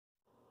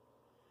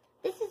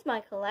is my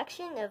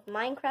collection of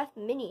Minecraft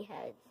mini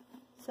heads.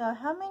 So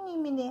how many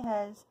mini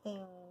heads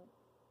in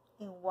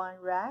one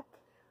rack?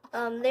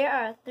 There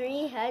are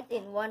 3 heads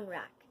in one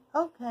rack.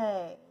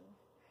 Okay.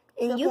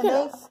 And so you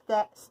can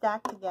they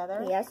stack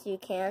together? Yes, you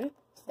can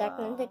stack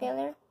them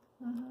together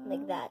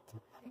like that.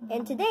 Mm-hmm.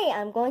 And today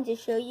I'm going to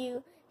show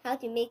you how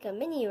to make a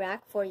mini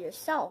rack for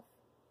yourself.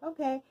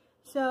 Okay.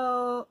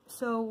 So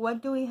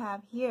what do we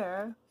have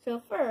here?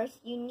 So first,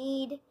 you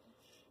need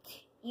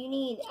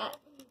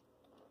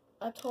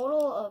a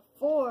total of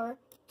 4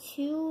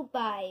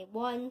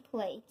 2x1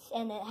 plates,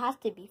 and it has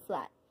to be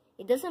flat.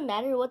 It doesn't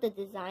matter what the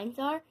designs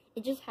are;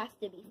 it just has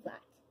to be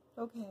flat.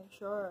 Okay,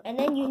 sure. And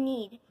then you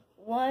need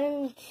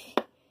 1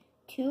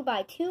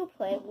 2x2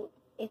 plate.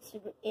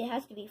 It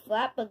has to be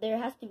flat, but there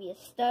has to be a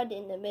stud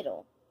in the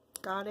middle.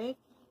 Got it.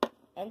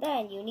 And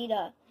then you need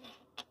a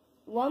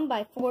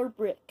 1x4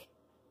 brick,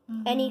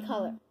 any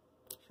color.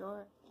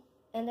 Sure.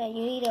 And then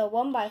you need a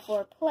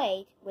 1x4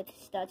 plate with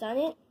studs on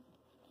it.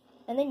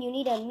 And then you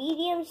need a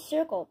medium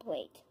circle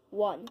plate,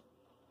 1.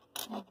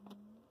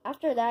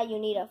 After that, you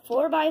need a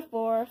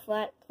 4x4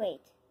 flat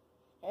plate.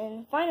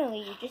 And finally,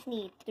 you just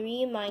need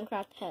 3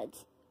 Minecraft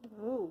heads.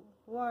 Ooh,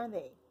 who are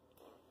they?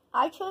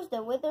 I chose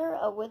a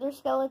wither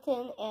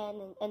skeleton,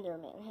 and an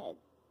enderman head.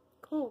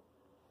 Cool.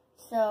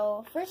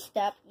 So, first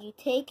step, you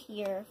take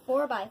your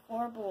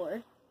 4x4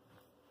 board,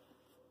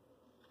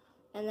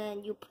 and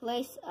then you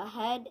place a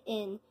head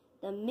in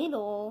the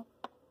middle,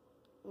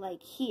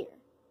 like here,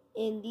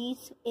 in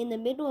the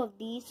middle of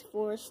these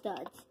 4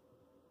 studs.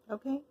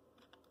 Okay.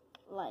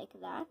 Like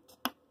that.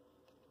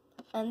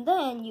 And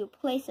then you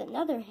place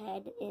another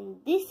head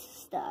in this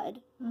stud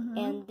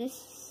and this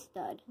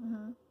stud.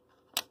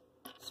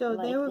 So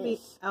like they will this.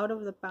 be out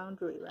of the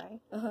boundary, right?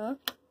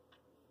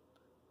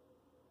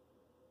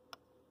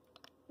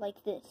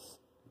 Like this.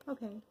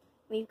 Okay.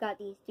 We've got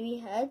these 3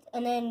 heads,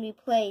 and then we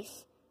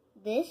place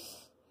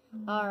this,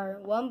 our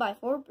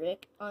 1x4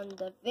 brick, on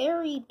the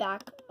very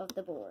back of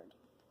the board.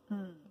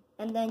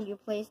 And then you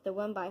place the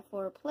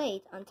 1x4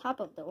 plate on top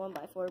of the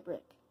 1x4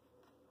 brick.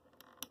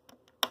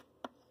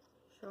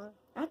 Sure.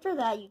 After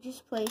that, you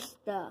just place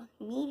the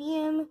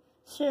medium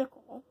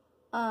circle.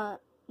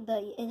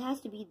 It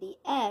has to be the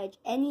edge,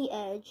 any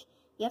edge.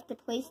 You have to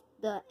place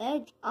the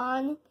edge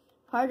on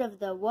part of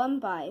the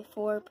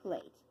 1x4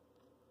 plate,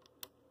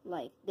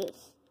 like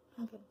this.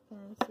 Okay, can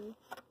I see?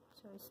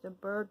 So it's the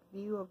bird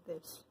view of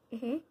this.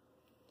 And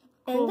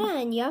Cool.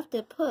 then you have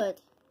to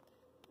put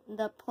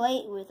the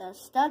plate with a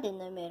stud in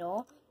the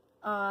middle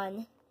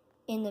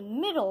in the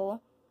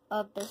middle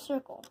of the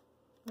circle.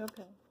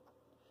 Okay.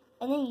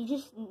 And then you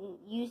just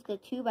use the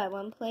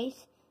 2x1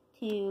 place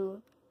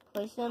to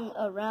place them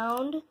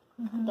around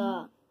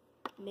the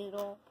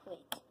middle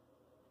plate.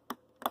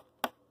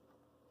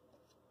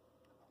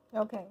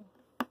 Okay.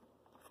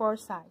 4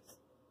 sides.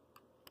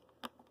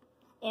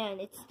 And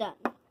it's done.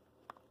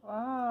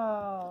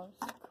 Wow,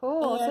 it's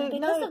cool. And so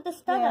because of the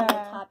stud on the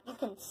top, you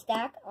can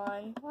stack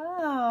on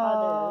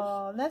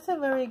Wow, that's a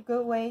very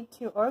good way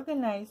to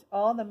organize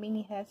all the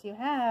mini heads you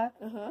have.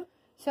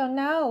 So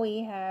now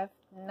we have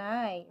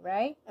 9,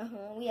 right?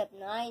 We have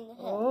 9 heads.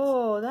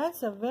 Oh,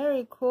 that's a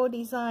very cool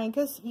design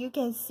because you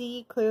can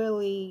see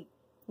clearly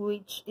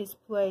which is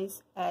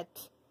placed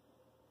at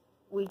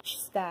which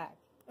stack.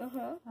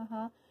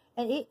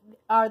 And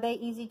are they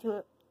easy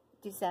to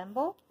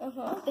disassemble?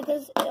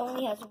 Because it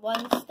only has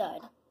 1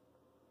 stud.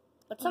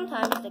 But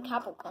sometimes the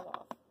cap will come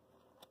off.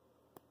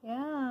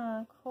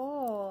 Yeah,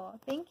 cool.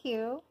 Thank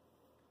you.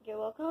 You're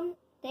welcome.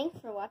 Thanks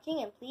for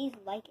watching, and please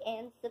like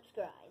and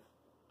subscribe.